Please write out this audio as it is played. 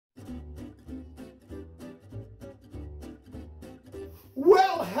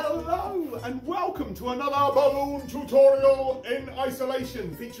Well, hello and welcome to another balloon tutorial in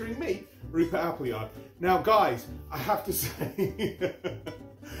isolation featuring me, Rupert Appleyard. Now guys, I have to say,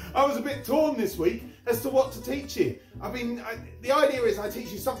 I was a bit torn this week as to what to teach you. The idea is I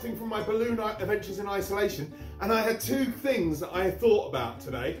teach you something from my balloon adventures in isolation, and I had two things that I thought about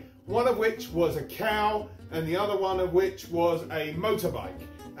today, one of which was a cow and the other one of which was a motorbike.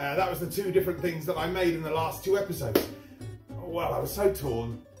 That was the two different things that I made in the last two episodes. Well, I was so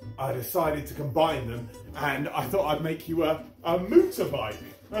torn, I decided to combine them, and I thought I'd make you a motorbike.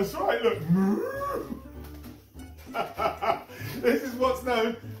 That's right, look. This is what's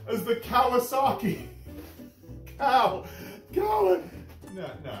known as the Kawasaki. No.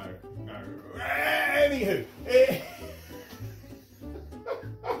 Anywho.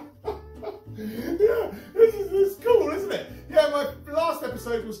 Yeah, this is cool, isn't it? Yeah, my last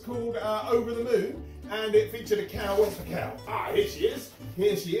episode was called Over the Moon, and it featured a cow. Where's the cow? Ah, here she is.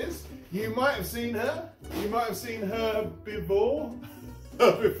 Here she is. You might have seen her. You might have seen her before. She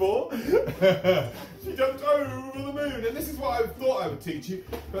jumped over the moon, and this is what I thought I would teach you.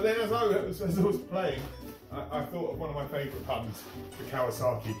 But then as I was playing, I thought of one of my favourite puns, the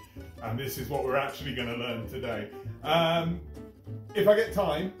Kawasaki, and this is what we're actually going to learn today. If I get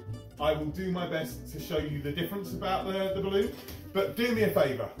time, I will do my best to show you the difference about the balloon, but do me a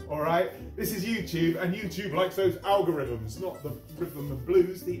favour, alright? This is YouTube, and YouTube likes those algorithms, not the rhythm and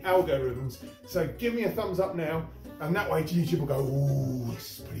blues, the algorithms. So give me a thumbs up now, and that way YouTube will go, ooh,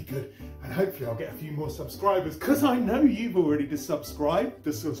 this is pretty good, and hopefully I'll get a few more subscribers, because I know you've already subscribed.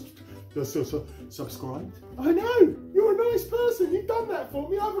 Subscribed? I know, you're a nice person, you've done that for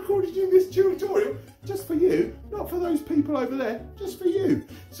me. I've recorded you this tutorial just for you, not for those people over there, just for you.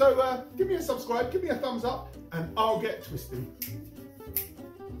 So give me a subscribe, give me a thumbs up, and I'll get twisting.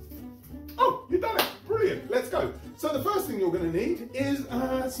 Oh, you've done it, brilliant, let's go. So the first thing you're going to need is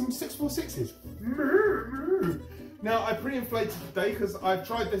some 646s. Now I pre-inflated today because I've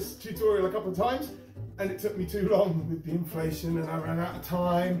tried this tutorial a couple of times, and it took me too long with the inflation and I ran out of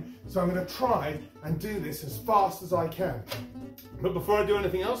time. So I'm going to try and do this as fast as I can. But before I do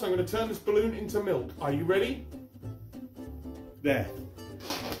anything else, I'm going to turn this balloon into milk. Are you ready? There.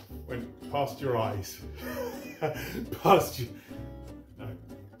 Went past your eyes. Past you. No.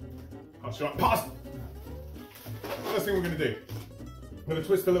 Past your eyes. Past! First thing we're going to do, I'm going to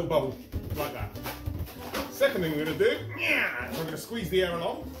twist a little bubble like that. Second thing we're going to do, I'm going to squeeze the air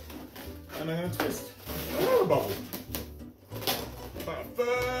along, and I'm going to twist another bubble. About a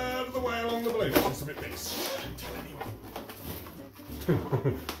third of the way along the balloon. It's a bit big. Don't tell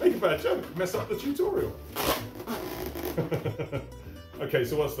anyone. Make a bad joke, mess up the tutorial. Okay,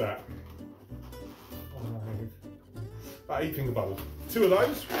 so what's that? About 8 finger bubble. 2 of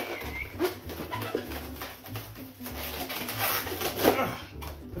those.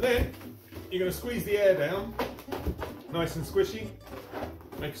 And then you're going to squeeze the air down, nice and squishy.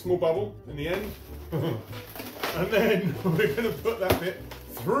 Make a small bubble in the end. And then we're going to put that bit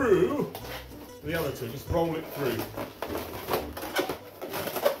through the other two, just roll it through.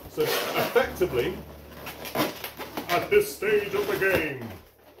 So effectively, at this stage of the game,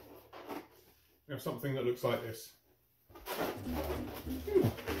 we have something that looks like this.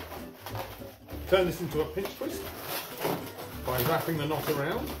 Turn this into a pinch twist by wrapping the knot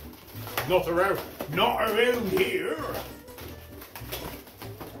around. Not around here!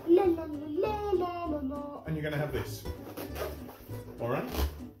 La la la la la la, and you're going to have this. Alright?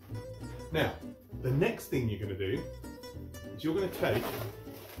 Now, the next thing you're going to do is you're going to take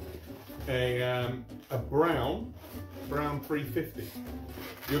a brown 350.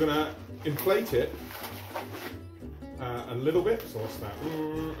 You're going to inflate it a little bit, so what's that?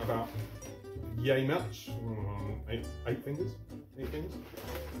 About yay much. 8 fingers. 8 fingers.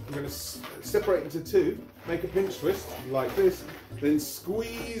 I'm going to separate into 2, make a pinch twist like this, then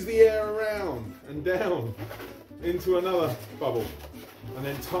squeeze the air around and down into another bubble, and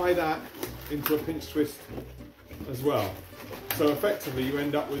then tie that into a pinch twist as well. So effectively you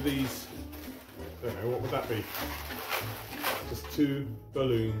end up with these, I don't know, what would that be? Just 2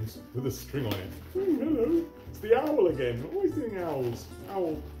 balloons with a string on it. Ooh, hello, it's the owl again, always doing owls.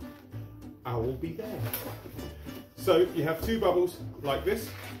 Owl be there. So you have 2 bubbles like this.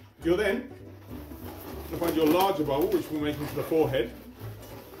 You're then going to find your larger bubble, which will make into the forehead,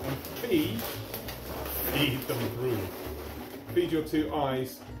 and feed them through. Feed your 2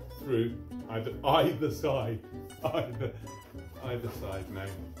 eyes through either side. Either side. No,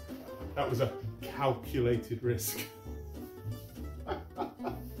 that was a calculated risk.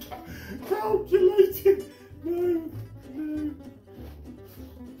 Calculated. No.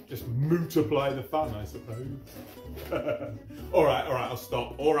 just multiply the fun, I suppose. All right, I'll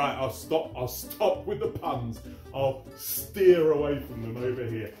stop. All right, I'll stop with the puns. I'll steer away from them over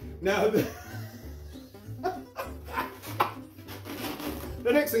here. Now, the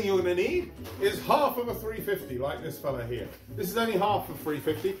next thing you're going to need is half of a 350, like this fella here. This is only half of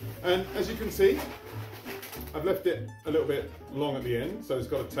 350, and as you can see, I've left it a little bit long at the end, so it's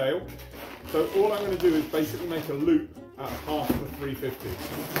got a tail. So all I'm going to do is basically make a loop at half of the 350.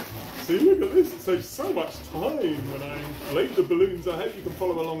 See, look at this, it saves so much time when I inflate the balloons. I hope you can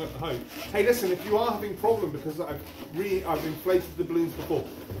follow along at home. Hey, listen, if you are having a problem because I've inflated the balloons before,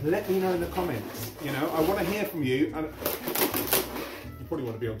 let me know in the comments. You know, I want to hear from you, and you probably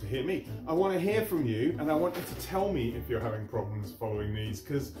want to be able to hear me. I want to hear from you, and I want you to tell me if you're having problems following these,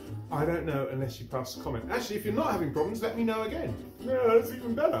 because I don't know unless you pass a comment. Actually, if you're not having problems, let me know again. Yeah, that's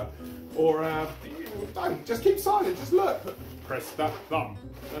even better. Or don't, just keep silent, just look. Press that thumb,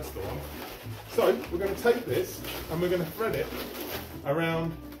 that's the one. So, we're going to take this, and we're going to thread it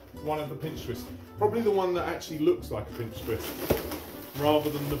around one of the pinch twists. Probably the one that actually looks like a pinch twist, rather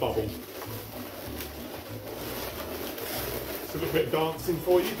than the bubble. A little bit of dancing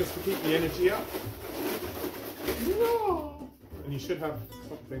for you, just to keep the energy up. And you should have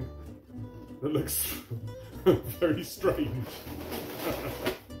something that looks very strange.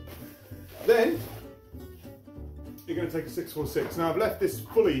 Then, you're going to take a 646. Now I've left this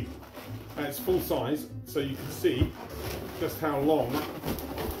fully at its full size, so you can see just how long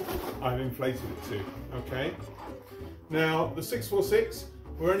I've inflated it to, okay? Now, the 646,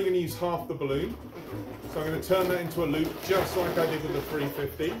 we're only going to use half the balloon. So I'm going to turn that into a loop, just like I did with the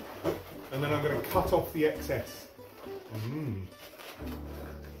 350, and then I'm going to cut off the excess. I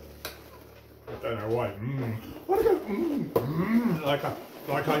don't know why. Why do I go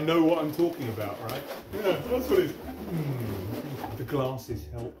like I know what I'm talking about, right? Yeah, that's what it is. The glasses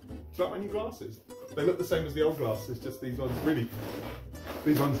help. Do you like my new glasses? They look the same as the old glasses, just these ones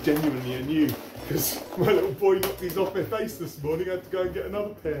these ones genuinely are new, because my little boy knocked these off my face this morning. I had to go and get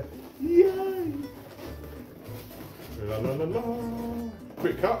another pair. Yay! La la la la.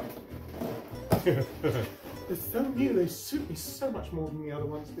 Quick cut. They're so new, they suit me so much more than the other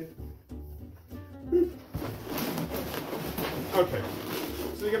ones did. Okay,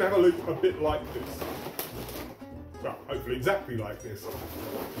 so you're going to have a loop a bit like this. Well, hopefully exactly like this.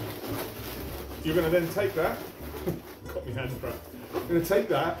 You're going to then take that, got my hand wrapped. I'm going to take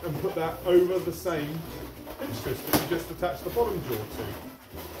that and put that over the same pinch twist that you just attached the bottom jaw to.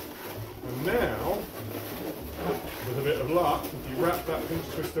 And now, with a bit of luck, if you wrap that pinch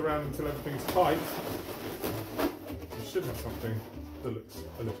twist around until everything's tight, you should have something that looks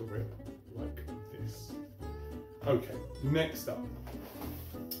a little bit like this. Okay, next up.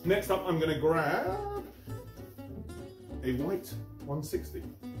 Next up, I'm going to grab a white 160.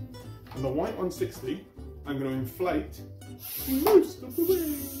 And the white 160, I'm going to inflate most of the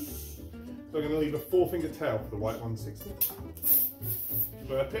way. So I'm going to leave a 4-finger tail for the white 160.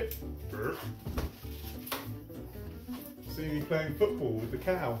 Burp it. Burp. See me playing football with the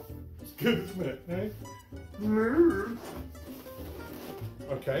cow. It's good, isn't it? Eh?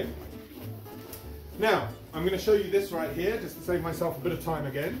 Okay. Now, I'm going to show you this right here, just to save myself a bit of time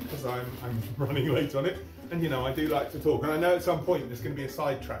again, because I'm running late on it. And you know, I do like to talk. And I know at some point there's going to be a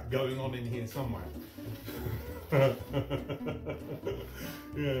sidetrack going on in here somewhere.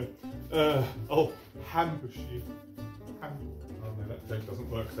 Yeah. I'll ambush you. Oh no, that joke doesn't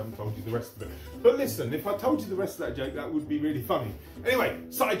work because I haven't told you the rest of it. But listen, if I told you the rest of that joke, that would be really funny. Anyway,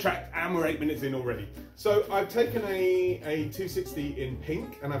 sidetracked, and we're 8 minutes in already. So I've taken a 260 in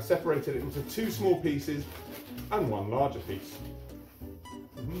pink, and I've separated it into 2 small pieces and 1 larger piece.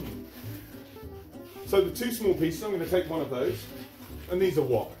 So the 2 small pieces, I'm going to take one of those, and these are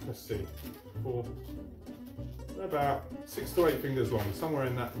what? Let's see, they're about 6 to 8 fingers long, somewhere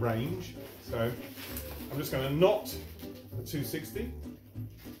in that range. So I'm just going to knot the 260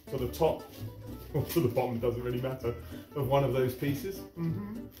 to the top, or to the bottom, it doesn't really matter, of one of those pieces.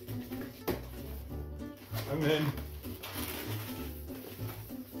 And then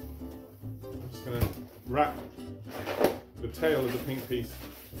I'm just going to wrap the tail of the pink piece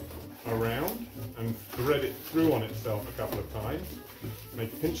around and thread it through on itself a couple of times.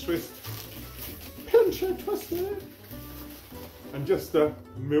 Make a pinch twist, pinch and twist it, and just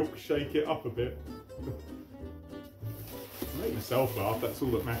milkshake it up a bit. Make yourself laugh, that's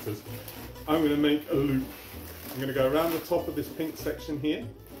all that matters. I'm going to make a loop. I'm going to go around the top of this pink section here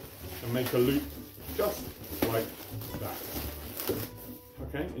and make a loop just like that.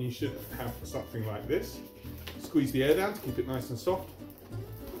 Okay, and you should have something like this. Squeeze the air down to keep it nice and soft.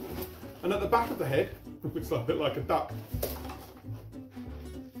 And at the back of the head, it looks a bit like a duck.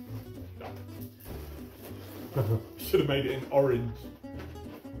 Should have made it in orange.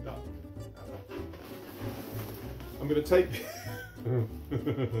 No. I'm going to take...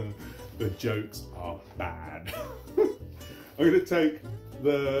 The jokes are bad. I'm going to take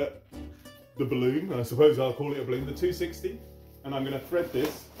the balloon, I suppose I'll call it a balloon, the 260, and I'm going to thread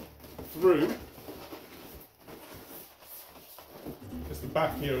this through just the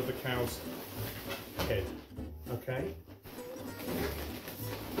back here of the cow's head. Okay.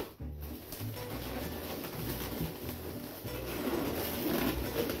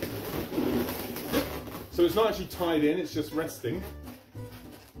 So it's not actually tied in, it's just resting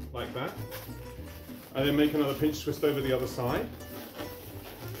like that. And then make another pinch twist over the other side.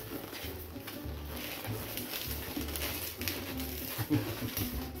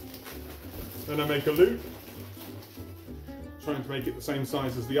 Then I make a loop, trying to make it the same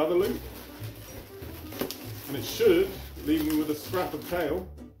size as the other loop. And it should leave me with a scrap of tail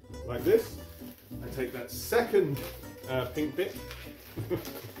like this. I take that second pink bit,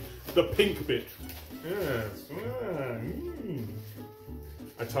 the pink bit. Yes.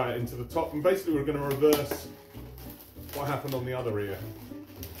 I tie it into the top, and basically we're going to reverse what happened on the other ear.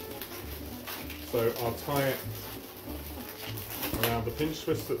 So I'll tie it around the pinch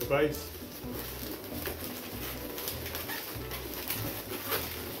twist at the base.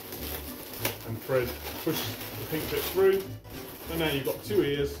 And thread, push the pink bit through, and now you've got two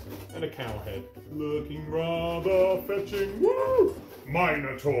ears and a cow head. Looking rather fetching. Woo!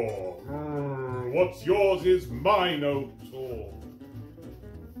 Minotaur! What's yours is Minotaur.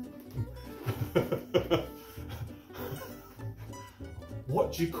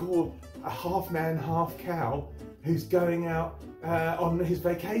 What do you call a half man, half cow who's going out on his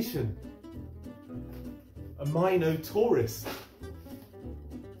vacation? A minotaurist.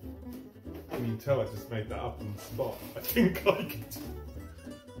 You can tell I just made that up on the spot. I didn't like it.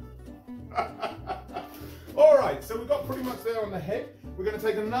 Alright, so we've got pretty much there on the head. We're going to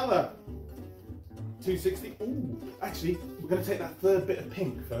take another 260. Ooh, actually, we're going to take that third bit of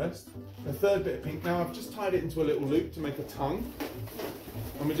pink first. The third bit of pink. Now I've just tied it into a little loop to make a tongue.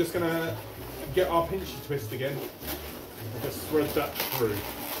 And we're just going to get our pinchy twist again. And just thread that through.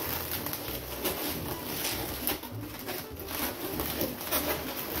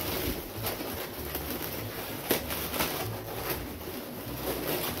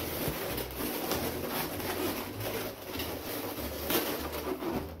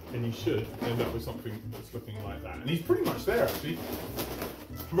 And you should end up with something that's looking like that. And he's pretty much there actually.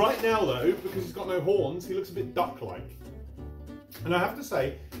 Right now though, because he's got no horns, he looks a bit duck-like. And I have to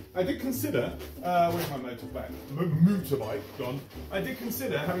say, I did consider, where's my motorbike gone? I did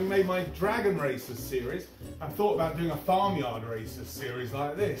consider, having made my Dragon Racers series, I thought about doing a Farmyard Racers series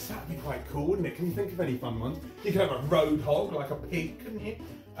like this. That'd be quite cool, wouldn't it? Can you think of any fun ones? You could have a road hog, like a pig, couldn't you?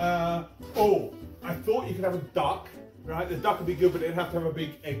 Oh, I thought you could have a duck, right? The duck would be good, but it'd have to have a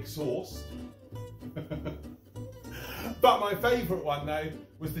big exhaust. But my favourite one though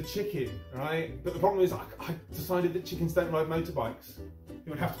was the chicken, right? But the problem is I decided that chickens don't ride motorbikes. It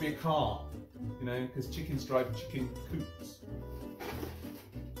would have to be a car, you know, because chickens drive chicken coops.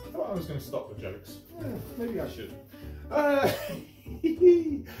 I thought I was going to stop the jokes. Yeah, maybe I should.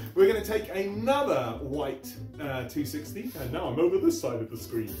 We're going to take another white 260, and now I'm over this side of the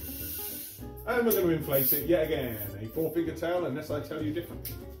screen. And we're going to inflate it yet again. A 4-finger tail, unless I tell you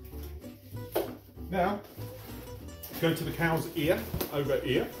different. Now, go to the cow's ear, over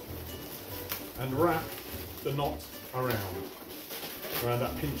ear, and wrap the knot around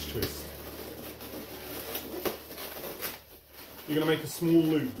that pinch twist. You're going to make a small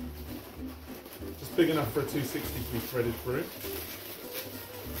loop, just big enough for a 260 to be threaded through.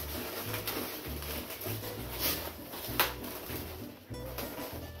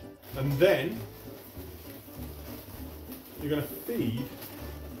 And then you're going to feed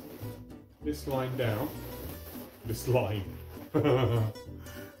this line down, this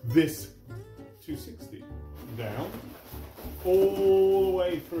 260 down, all the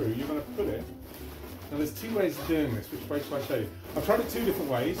way through. You're going to put it. Now there's two ways of doing this. Which way shall I show you? I've tried it two different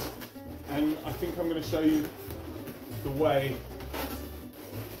ways, and I think I'm going to show you the way.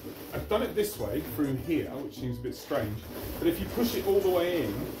 I've done it this way through here, which seems a bit strange. But if you push it all the way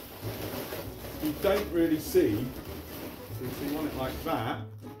in, you don't really see. So if you want it like that,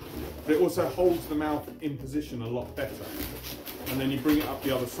 but it also holds the mouth in position a lot better. And then you bring it up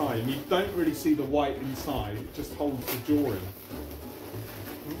the other side, and you don't really see the white inside, it just holds the jaw in.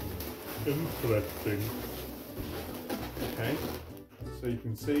 Interesting. Okay, so you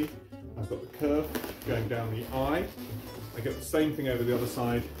can see I've got the curve going down the eye. I get the same thing over the other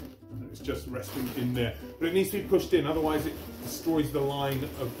side, and it's just resting in there. But it needs to be pushed in, otherwise it destroys the line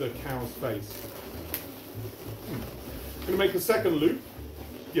of the cow's face. I'm going to make a second loop.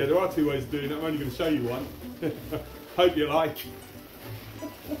 Yeah, there are two ways of doing it. I'm only going to show you one. Hope you like.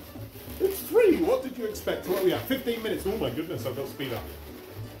 It's free. What did you expect? What are we at? 15 minutes. Oh my goodness, I've got to speed up.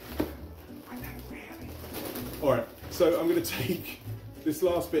 I know, really. Alright, so I'm going to take this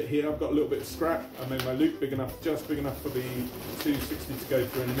last bit here. I've got a little bit of scrap. I made my loop big enough, just big enough for the 260 to go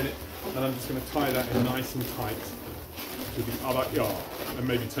through in a minute. And I'm just going to tie that in nice and tight to the other yard and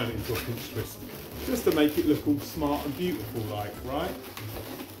maybe turn it into a pinch twist. Just to make it look all smart and beautiful like, right?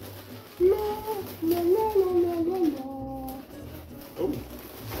 La, la, la, la, la, la. Oh,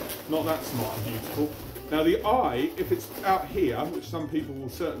 not that smart and beautiful. Now the eye, if it's out here, which some people will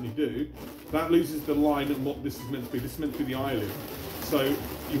certainly do, that loses the line and what this is meant to be. This is meant to be the eyelid. So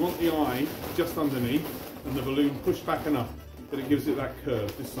you want the eye just underneath and the balloon pushed back enough that it gives it that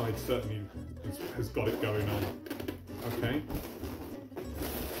curve. This side certainly has got it going on. Okay.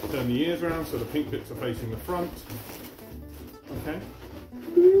 Turn the ears around so the pink bits are facing the front. Okay.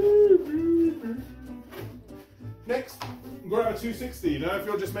 Next, grab a 260. Now, if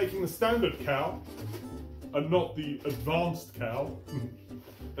you're just making the standard cow and not the advanced cow,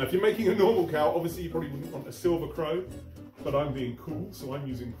 now if you're making a normal cow, obviously you probably wouldn't want a silver chrome, but I'm being cool, so I'm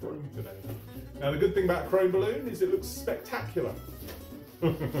using chrome today. Now, the good thing about a chrome balloon is it looks spectacular.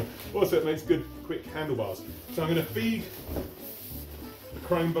 Also, it makes good, quick handlebars. So I'm going to feed the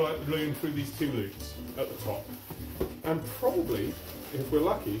chrome balloon through these two loops at the top. And probably, if we're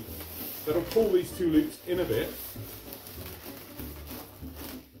lucky, that'll pull these two loops in a bit.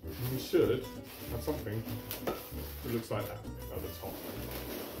 And we should have something that looks like that at the top.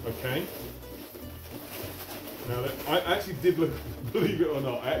 Okay? Now, I actually did look, believe it or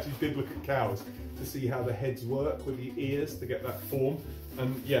not, I actually did look at cows to see how the heads work with the ears to get that form.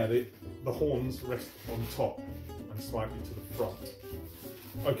 And yeah, the horns rest on top and slightly to the front.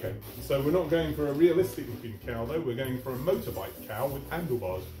 Okay, so we're not going for a realistic looking cow though, we're going for a motorbike cow with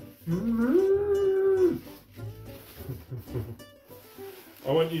handlebars.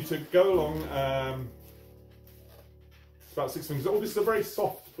 I want you to go along, it's about 6 fingers. Oh, this is a very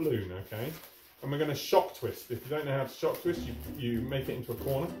soft balloon, okay? And we're going to shock twist. If you don't know how to shock twist, you make it into a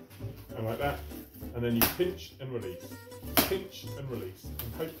corner, and like that, and then you pinch and release. Pinch and release,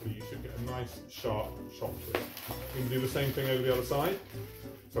 and hopefully you should get a nice sharp shock twist. You can do the same thing over the other side.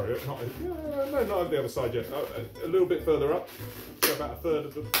 Sorry, not over the other side yet. A little bit further up, so about a third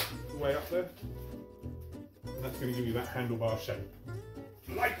of the way up there. And that's going to give you that handlebar shape.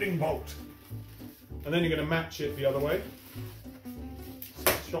 Lightning bolt! And then you're going to match it the other way.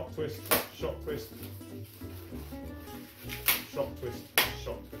 Shock twist, shock twist, shock twist,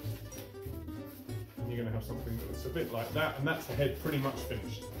 shock twist. And you're going to have something that looks a bit like that, and that's the head pretty much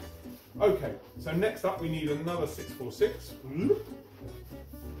finished. Okay, so next up we need another 646.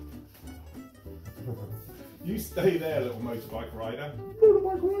 You stay there, little motorbike rider.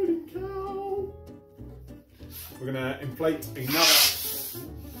 Motorbike riding cow! We're going to inflate another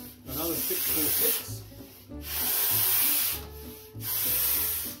 646.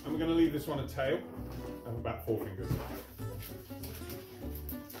 And we're going to leave this one a tail and about 4 fingers.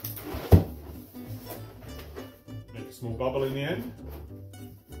 Make a small bubble in the end.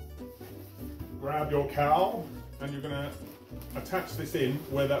 Grab your cowl and you're going to attach this in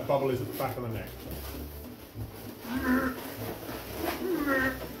where that bubble is at the back of the neck.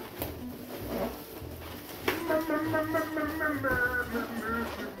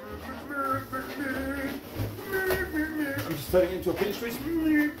 I'm just turning it into a pinch twist.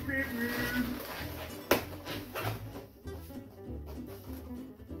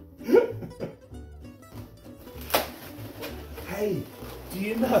 Hey, do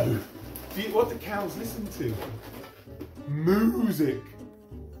you know? What do cows listen to? Music.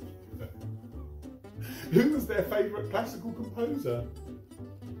 Who was their favourite classical composer?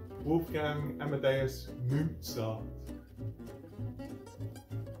 Wolfgang Amadeus Mozart.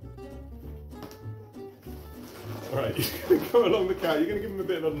 Alright, you're going to go along the cow, you're going to give him a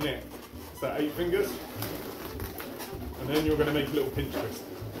bit of a neck. Is that 8 fingers? And then you're going to make a little pinch twist.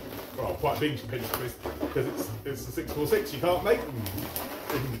 Well, quite a big pinch twist, because it's the 646, you can't make them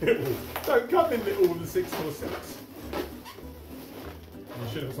in little. Don't come in little with the 646. You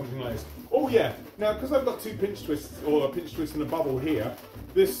should have something like this. Oh yeah, now because I've got 2 pinch twists, or a pinch twist and a bubble here,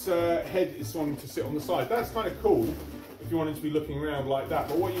 this head is wanting to sit on the side. That's kind of cool if you wanted to be looking around like that,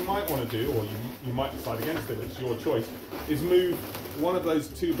 but what you might want to do, or you might decide against it, it's your choice, is move one of those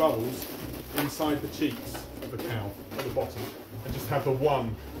 2 bubbles inside the cheeks of the cow at the bottom, and just have the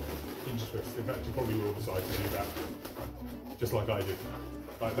one pinch twist. In fact, you probably will decide to do that, just like I did.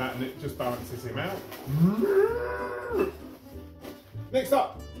 Like that, and it just balances him out. Next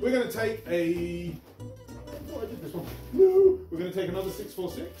up, we're going to take a thought I did this one. No, we're going to take another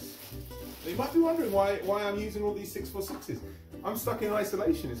 646. You might be wondering why I'm using all these 646s. I'm stuck in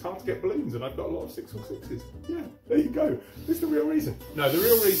isolation. It's hard to get balloons, and I've got a lot of 646s. Yeah, there you go. This is the real reason. No, the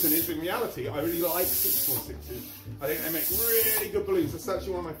real reason is, in reality, I really like 646s. I think they make really good balloons. That's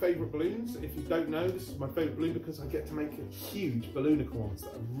actually one of my favourite balloons. If you don't know, this is my favourite balloon because I get to make huge balloonicorns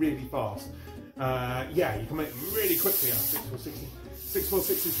that are really fast. Yeah, you can make them really quickly out of 646s.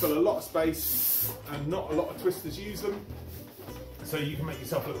 646s fill a lot of space, and not a lot of twisters use them. So you can make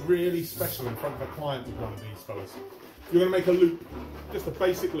yourself look really special in front of a client with one of these fellas. You're going to make a loop, just a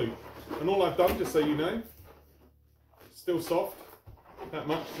basic loop. And all I've done, just so you know, still soft, that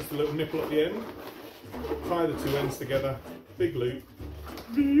much, just a little nipple at the end. Tie the two ends together, big loop.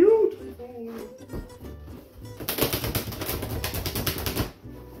 Beautiful.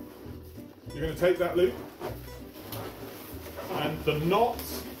 You're going to take that loop, and the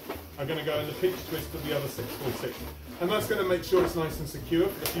knots are going to go in the pinch twist of the other 646. And that's going to make sure it's nice and secure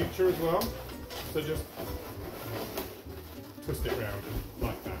for the future as well. So just twist it round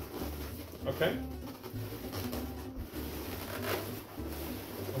like that. Okay?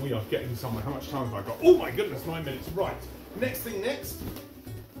 And we are getting somewhere. How much time have I got? Oh my goodness, 9 minutes. Right. Next thing next,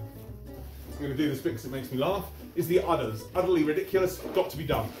 I'm going to do this bit because it makes me laugh, is the udders. Utterly ridiculous, got to be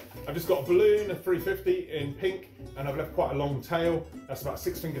done. I've just got a balloon, a 350 in pink, and I've left quite a long tail. That's about a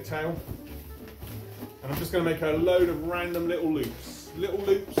 6-finger tail. And I'm just going to make a load of random little loops. Little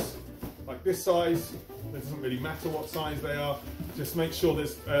loops like this size. It doesn't really matter what size they are. Just make sure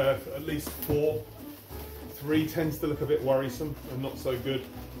there's at least 4. 3 tends to look a bit worrisome and not so good.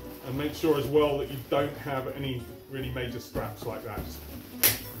 And make sure as well that you don't have any really major scraps like that.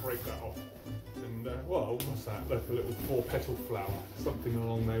 Just break that off. And well, what's that? Like a little 4-petal flower, something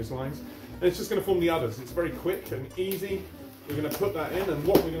along those lines. And it's just going to form the udders. It's very quick and easy. We're going to put that in, and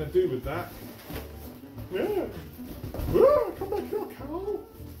what we're going to do with that. Yeah. Whoa, come back here, cow.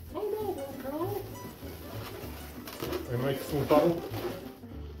 Oh no, cow. We're going to make a small bubble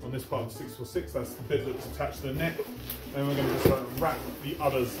on this part of the 646. That's the bit that's attached to the neck. And we're going to just wrap the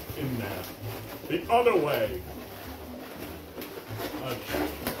udders in there. The other way. Okay.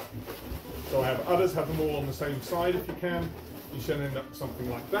 So I have udders, have them all on the same side if you can. You should end up with something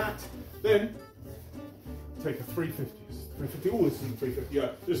like that. Then take a 350. 350. Oh, this isn't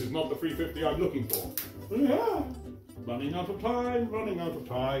 350. This is not the 350 I'm looking for. Yeah. Running out of time, running out of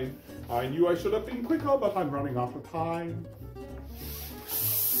time. I knew I should have been quicker, but I'm running out of time.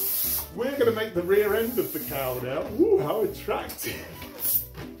 We're going to make the rear end of the cow now. Ooh, how attractive.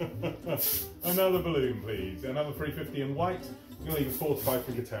 Another balloon, please. Another 350 in white. I'm going to leave a 4 to 5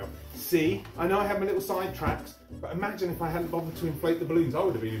 finger tail. See, I know I have my little sidetracks, but imagine if I hadn't bothered to inflate the balloons. I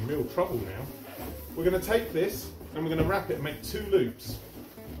would have been in real trouble now. We're going to take this and we're going to wrap it and make 2 loops.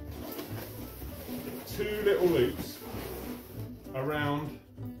 2 little loops around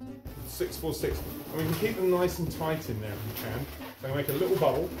 646. And we can keep them nice and tight in there if we can. So I'm going to make a little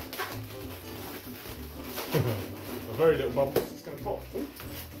bubble. A very little bubble. It's going to pop.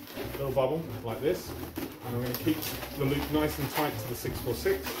 A little bubble like this. And I'm going to keep the loop nice and tight to the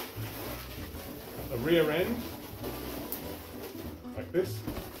 646. At the rear end, like this.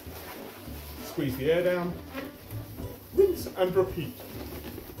 Squeeze the air down. Rinse and repeat.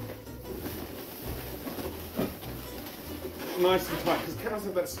 Nice and tight, because cows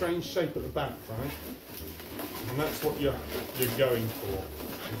have that strange shape at the back, right? And that's what you're going for.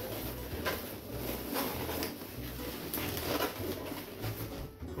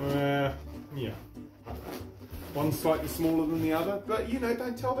 Yeah. One's slightly smaller than the other, but you know,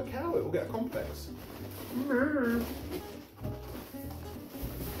 don't tell the cow, it will get a complex.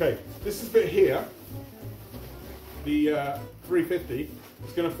 Okay, this is the bit here, the 350,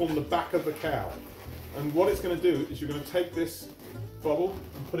 is going to form the back of the cow. And what it's going to do is you're going to take this bubble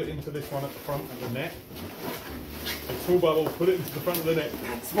and put it into this one at the front of the neck. A small bubble, put it into the front of the neck.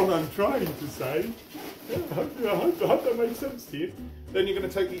 That's what I'm trying to say. Yeah, I hope that makes sense to you. Then you're going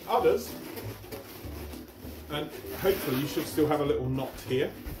to take the udders, and hopefully you should still have a little knot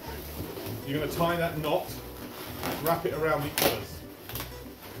here. You're going to tie that knot, wrap it around the udders.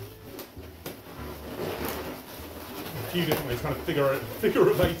 A few different ways, kind of figure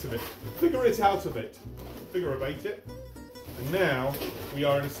of 8 of it. Figure it out of it. Figure of 8 it. And now we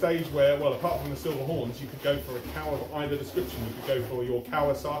are in a stage where, well, apart from the silver horns, you could go for a cow of either description. You could go for your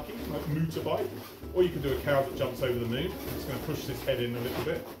Kawasaki, like motorbike, or you could do a cow that jumps over the moon. I'm just going to push this head in a little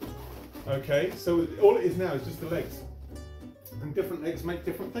bit. Okay, so all it is now is just the legs. And different legs make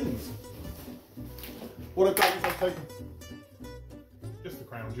different things. What I've done is I've taken just the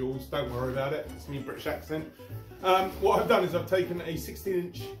crown jewels, don't worry about it, it's me British accent. What I've done is I've taken a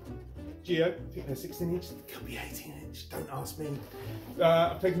 16-inch Geo, I think they're 16 inch, could be 18 inch, don't ask me.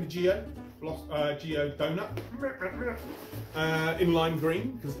 I've taken the Geo Donut in lime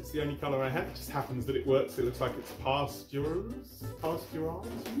green because it's the only colour I have. It just happens that it works. It looks like it's pasteurised.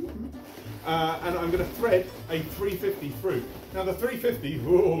 And I'm going to thread a 350 through. Now the 350,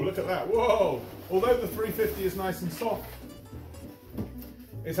 whoa, look at that, whoa! Although the 350 is nice and soft,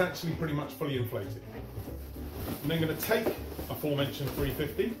 it's actually pretty much fully inflated. I'm then going to take aforementioned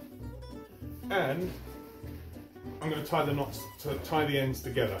 350 and I'm going to tie the knots to tie the ends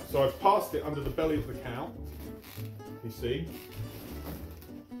together. So I've passed it under the belly of the cow, you see,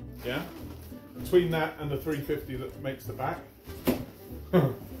 yeah, between that and the 350 that makes the back.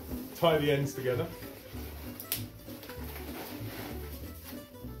 Tie the ends together.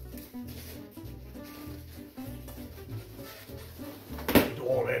 It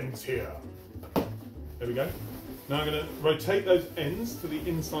all ends here. There we go. Now I'm going to rotate those ends to the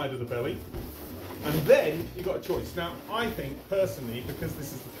inside of the belly. And then you've got a choice. Now, I think personally, because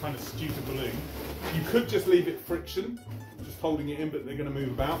this is the kind of stupid balloon, you could just leave it friction, just holding it in, but they're going to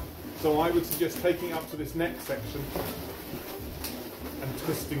move about. So I would suggest taking it up to this neck section and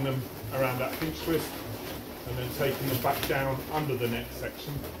twisting them around that pinch twist, and then taking them back down under the neck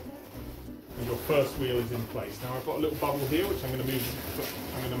section. And your first wheel is in place. Now I've got a little bubble here, which I'm going to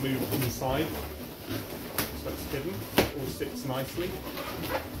move inside. So it's hidden. It all sits nicely.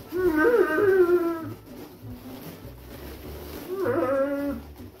 There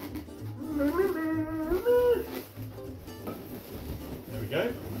we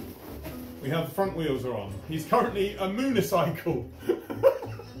go. We have the front wheels are on. He's currently a moonicycle.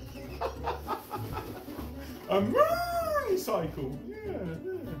 A moonicycle. Yeah.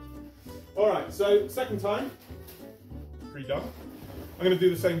 All right. So second time, pre-done. I'm going to do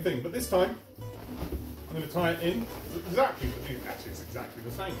the same thing, but this time I'm going to tie it in exactly. Actually, it's exactly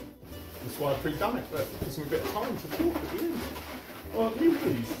the same. That's why I've pre-done it. But it gives me a bit of time to talk at the end. Well, you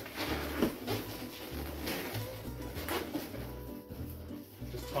please.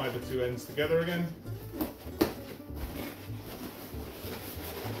 Just tie the two ends together again.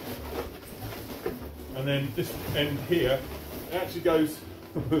 And then this end here, it actually goes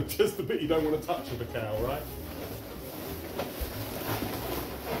just the bit you don't want to touch of a cow, right?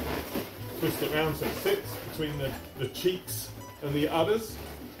 Twist it round so it sits between the cheeks and the udders.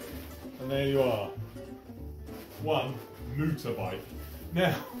 And there you are. One motorbike.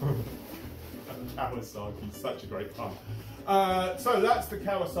 Now, Kawasaki, such a great fun. So that's the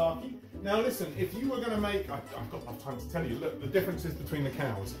Kawasaki. Now listen, if you were going to make, I've got enough time to tell you, look, the differences between the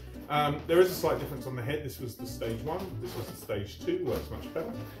cows. There is a slight difference on the head. This was the stage 1, this was the stage 2, works much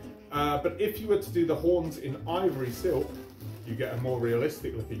better. But if you were to do the horns in ivory silk, you get a more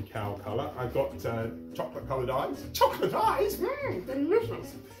realistic looking cow colour. I've got chocolate coloured eyes. Chocolate eyes? Mmm,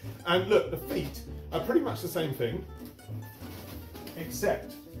 delicious. And look, the feet are pretty much the same thing,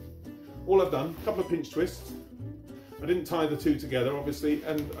 except all I've done, a couple of pinch twists. I didn't tie the two together, obviously,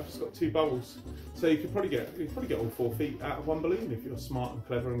 and I've just got 2 bubbles. So you could probably get all 4 feet out of one balloon if you're smart and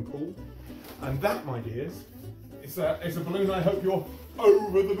clever and cool. And that, my dears, is a balloon I hope you're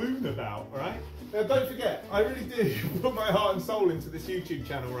over the moon about, right? Now don't forget, I really do put my heart and soul into this YouTube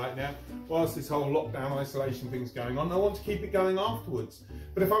channel right now, whilst this whole lockdown isolation thing's going on. I want to keep it going afterwards.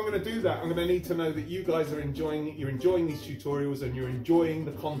 But if I'm going to do that, I'm going to need to know that you guys are enjoying it, you're enjoying these tutorials, and you're enjoying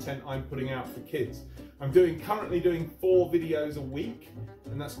the content I'm putting out for kids. I'm currently doing 4 videos a week,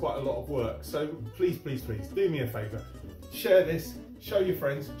 and that's quite a lot of work. So please, please, please, do me a favour. Share this, show your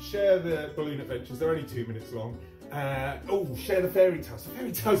friends, share the balloon adventures. They're only 2 minutes long. Share the fairy tales. The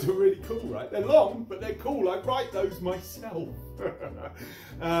fairy tales are really cool, right? They're long, but they're cool. I write those myself.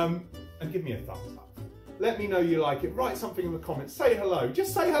 And give me a thumbs up. Let me know you like it. Write something in the comments. Say hello.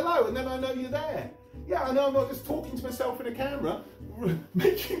 Just say hello, and then I know you're there. Yeah, I know I'm not just talking to myself in a camera,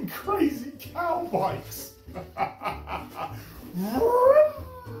 making crazy cow bikes.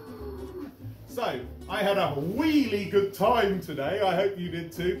 So, I had a really good time today. I hope you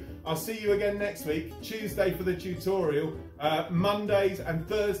did too. I'll see you again next week. Tuesday for the tutorial, Mondays and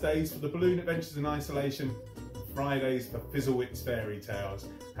Thursdays for the balloon adventures in isolation, Fridays for Fizzlewick's fairy tales.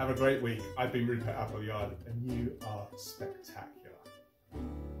 Have a great week. I've been Rupert Appleyard, and you are spectacular.